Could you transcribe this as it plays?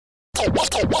With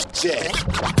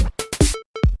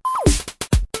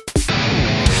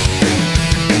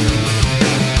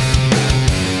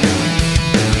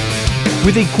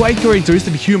a quite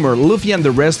characteristic humor, Luffy and the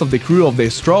rest of the crew of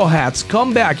the Straw Hats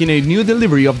come back in a new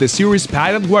delivery of the series'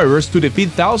 Pirate Warriors to defeat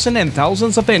thousands and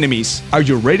thousands of enemies. Are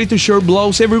you ready to share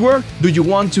blows everywhere? Do you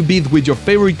want to beat with your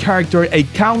favorite character a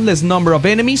countless number of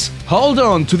enemies? Hold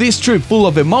on to this trip full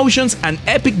of emotions and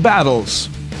epic battles!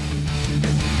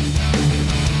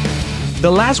 The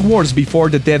last wars before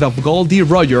the death of Goldie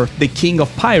Roger, the king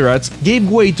of pirates, gave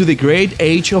way to the great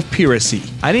age of piracy,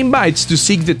 and invites to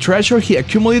seek the treasure he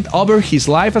accumulated over his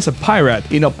life as a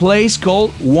pirate in a place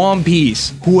called One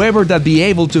Piece. Whoever that be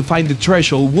able to find the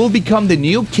treasure will become the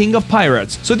new king of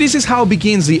pirates. So this is how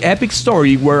begins the epic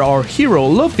story where our hero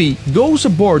Luffy goes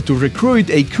aboard to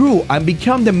recruit a crew and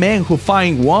become the man who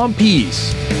find One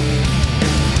Piece.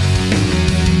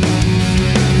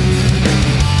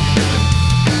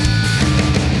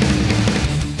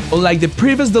 Unlike the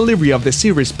previous delivery of the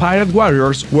series Pirate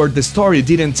Warriors, where the story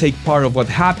didn't take part of what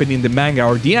happened in the manga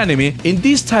or the anime, in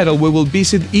this title we will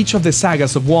visit each of the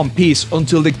sagas of One Piece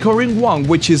until the current one,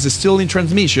 which is still in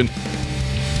transmission.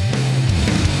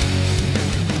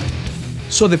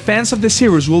 So the fans of the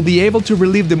series will be able to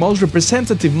relive the most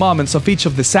representative moments of each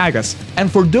of the sagas, and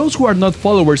for those who are not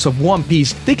followers of One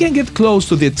Piece, they can get close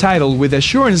to the title with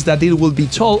assurance that it will be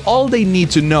told all they need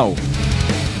to know.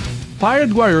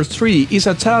 Pirate Warriors 3 is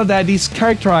a title that is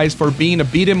characterized for being a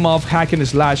beat-em-up hack and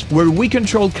slash where we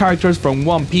control characters from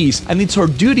One Piece, and it's our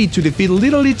duty to defeat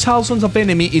literally thousands of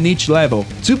enemies in each level.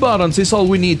 2 buttons is all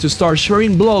we need to start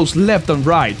sharing blows left and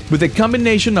right. With a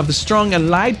combination of strong and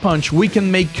light punch, we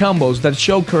can make combos that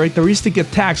show characteristic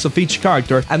attacks of each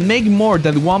character and make more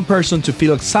than one person to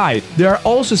feel excited. There are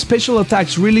also special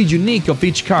attacks really unique of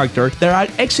each character that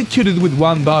are executed with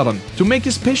 1 button. To make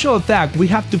a special attack, we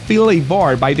have to fill a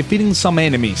bar by defeating some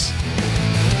enemies.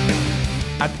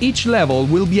 At each level,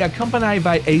 we'll be accompanied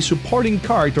by a supporting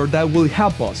character that will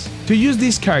help us. To use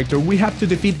this character, we have to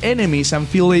defeat enemies and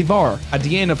fill a bar. At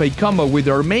the end of a combo with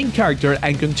our main character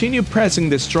and continue pressing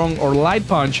the strong or light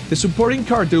punch, the supporting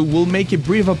character will make a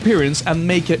brief appearance and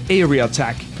make an area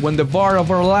attack. When the bar of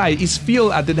our light is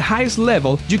filled at the highest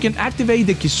level, you can activate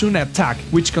the Kizuna attack,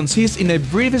 which consists in a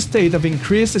brief state of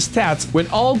increased stats when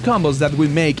all combos that we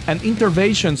make and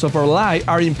interventions of our light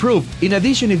are improved. In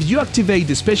addition, if you activate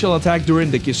the special attack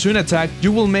during the Kizuna attack,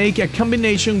 you will make a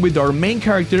combination with our main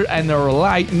character and our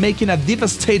light, making a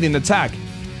devastating attack.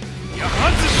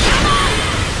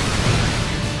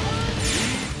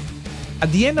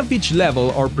 At the end of each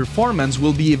level, our performance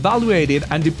will be evaluated,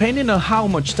 and depending on how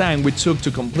much time we took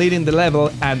to completing the level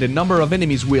and the number of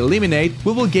enemies we eliminate,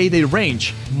 we will gain a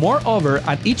range. Moreover,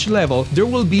 at each level, there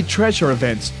will be treasure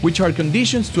events, which are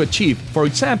conditions to achieve. For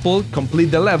example,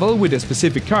 complete the level with a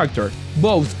specific character.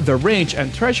 Both the range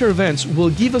and treasure events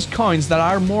will give us coins that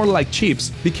are more like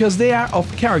chips, because they are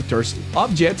of characters,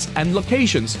 objects, and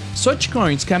locations. Such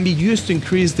coins can be used to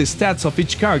increase the stats of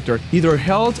each character, either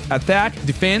health, attack,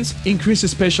 defense, increase a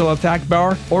special attack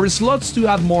bar, or slots to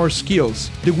add more skills.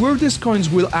 The weirdest coins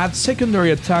will add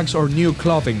secondary attacks or new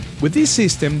clothing. With this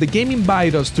system, the game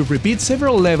invites us to repeat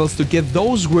several levels to get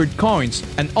those weird coins,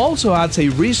 and also adds a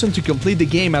reason to complete the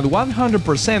game at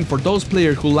 100% for those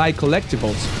players who like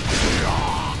collectibles.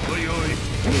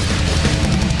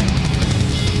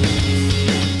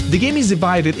 The game is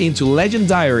divided into Legend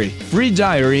Diary, Free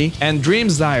Diary, and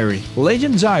Dreams Diary.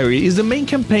 Legend Diary is the main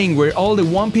campaign where all the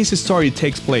One Piece story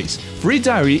takes place. Free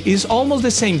Diary is almost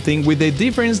the same thing, with the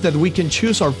difference that we can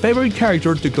choose our favorite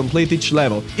character to complete each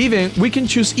level. Even we can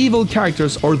choose evil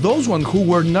characters or those ones who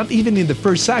were not even in the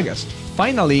first sagas.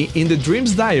 Finally, in the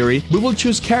Dreams Diary, we will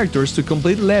choose characters to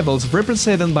complete levels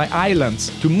represented by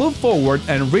islands, to move forward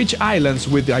and reach islands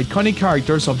with the iconic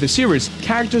characters of the series,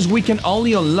 characters we can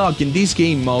only unlock in this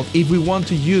game mode if we want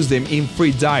to use them in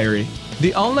Free Diary.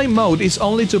 The online mode is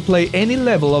only to play any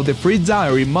level of the Free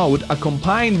Diary mode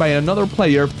accompanied by another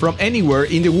player from anywhere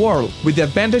in the world, with the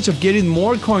advantage of getting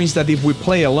more coins than if we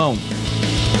play alone.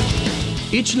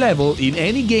 Each level in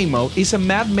any game mode is a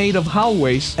map made of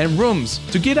hallways and rooms.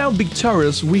 To get out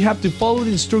victorious, we have to follow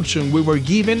the instruction we were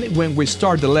given when we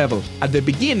start the level. At the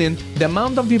beginning, the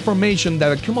amount of information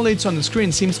that accumulates on the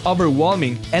screen seems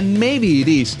overwhelming, and maybe it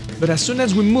is, but as soon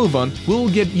as we move on, we will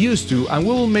get used to and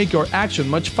we will make our action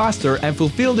much faster and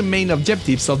fulfill the main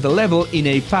objectives of the level in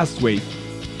a fast way.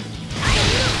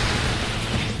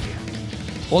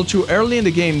 Although early in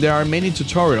the game there are many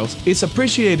tutorials, it's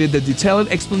appreciated the detailed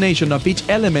explanation of each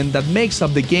element that makes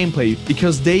up the gameplay,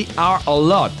 because they are a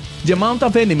lot. The amount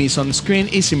of enemies on screen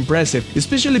is impressive,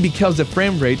 especially because the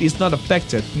frame rate is not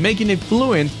affected, making it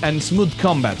fluent and smooth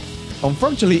combat.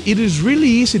 Unfortunately, it is really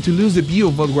easy to lose the view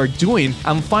of what we're doing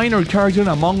and find our character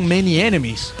among many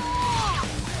enemies.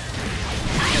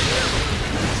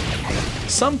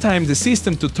 Sometimes the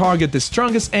system to target the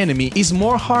strongest enemy is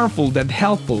more harmful than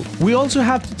helpful. We also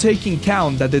have to take in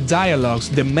account that the dialogues,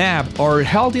 the map, our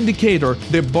health indicator,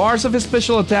 the bars of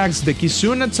special attacks, the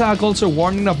Kizuna attack also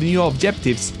warning of new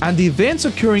objectives, and the events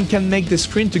occurring can make the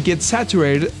screen to get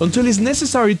saturated until it's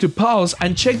necessary to pause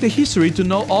and check the history to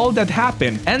know all that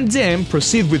happened, and then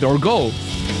proceed with our goal.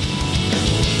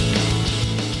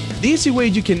 The easy way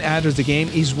you can address the game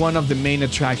is one of the main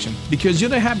attractions, because you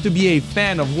don't have to be a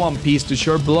fan of One Piece to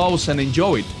share blows and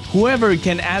enjoy it. Whoever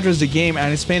can address the game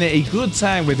and spend a good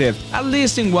time with it, at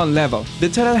least in one level. The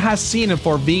title has seen it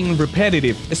for being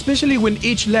repetitive, especially when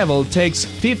each level takes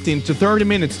 15 to 30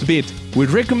 minutes to beat. We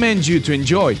recommend you to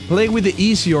enjoy, play with the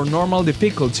easy or normal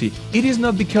difficulty. It is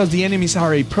not because the enemies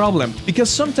are a problem, because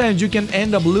sometimes you can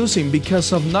end up losing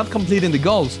because of not completing the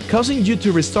goals, causing you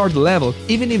to restart the level,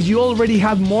 even if you already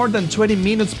had more than 20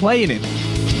 minutes playing it.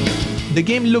 The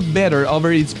game looked better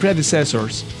over its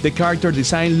predecessors. The character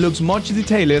design looks much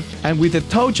detailed, and with a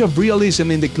touch of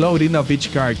realism in the clothing of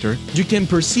each character, you can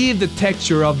perceive the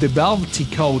texture of the velvety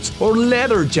coats or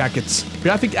leather jackets.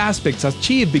 Graphic aspects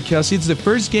achieved because it's the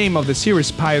first game of the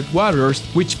series Pirate Warriors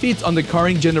which fits on the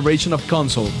current generation of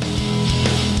console.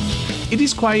 It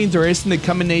is quite interesting the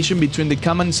combination between the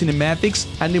common cinematics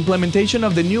and the implementation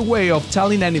of the new way of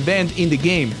telling an event in the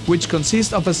game, which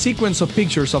consists of a sequence of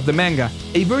pictures of the manga,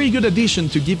 a very good addition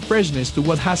to give freshness to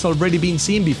what has already been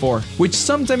seen before, which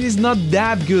sometimes is not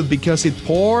that good because it's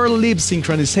poor lip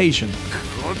synchronization.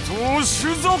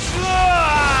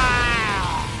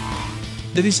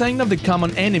 The design of the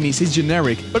common enemies is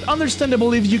generic, but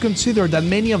understandable if you consider that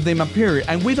many of them appear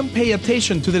and we don't pay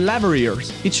attention to the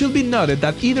Lavaliers. It should be noted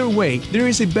that either way, there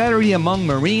is a battery among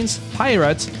marines,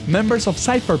 pirates, members of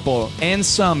Cypherpol, and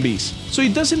zombies. So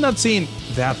it does not seem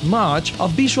that much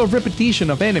of visual repetition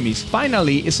of enemies.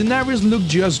 Finally, scenarios look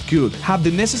just good, have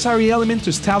the necessary element to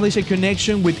establish a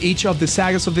connection with each of the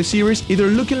sagas of the series, either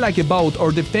looking like a boat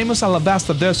or the famous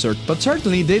Alabasta Desert, but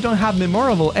certainly they don't have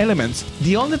memorable elements.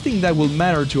 The only thing that will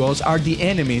matter to us are the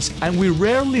enemies, and we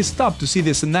rarely stop to see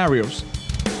the scenarios.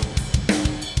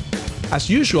 As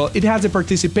usual, it has the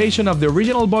participation of the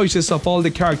original voices of all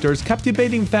the characters,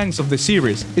 captivating fans of the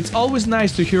series. It's always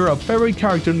nice to hear a favorite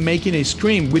character making a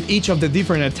scream with each of the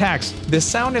different attacks. The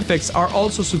sound effects are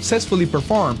also successfully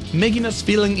performed, making us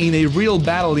feeling in a real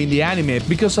battle in the anime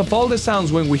because of all the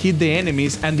sounds when we hit the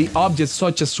enemies and the objects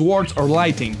such as swords or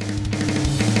lighting.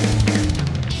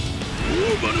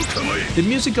 The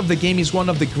music of the game is one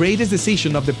of the greatest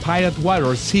decisions of the Pirate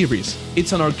Warriors series.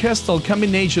 It's an orchestral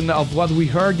combination of what we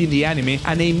heard in the anime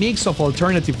and a mix of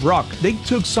alternative rock. They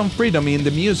took some freedom in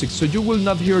the music, so you will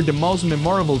not hear the most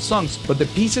memorable songs, but the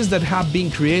pieces that have been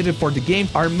created for the game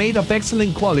are made of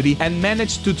excellent quality and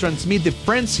manage to transmit the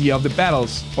frenzy of the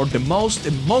battles or the most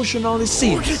emotional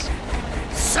scenes.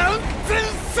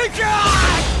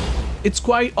 It's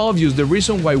quite obvious the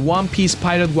reason why One Piece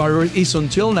Pirate Warriors is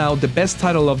until now the best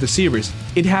title of the series.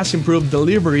 It has improved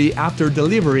delivery after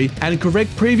delivery and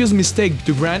correct previous mistake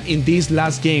to grant in this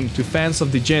last game to fans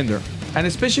of the genre, and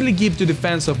especially give to the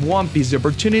fans of One Piece the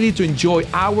opportunity to enjoy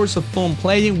hours of fun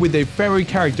playing with their favorite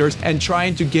characters and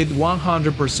trying to get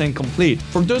 100% complete.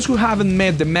 For those who haven't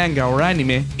met the manga or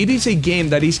anime, it is a game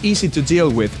that is easy to deal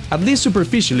with, at least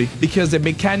superficially, because the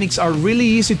mechanics are really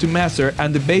easy to master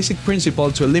and the basic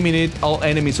principle to eliminate all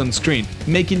enemies on screen,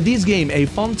 making this game a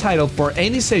fun title for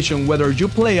any session whether you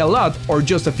play a lot or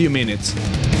just a few minutes.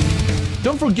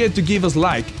 Don't forget to give us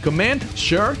like, comment,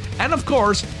 share, and of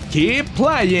course, keep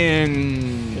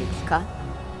playing! 敵か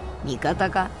味方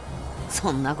か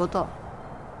そんなこと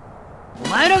お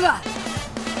前らが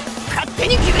勝手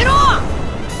に決めろ！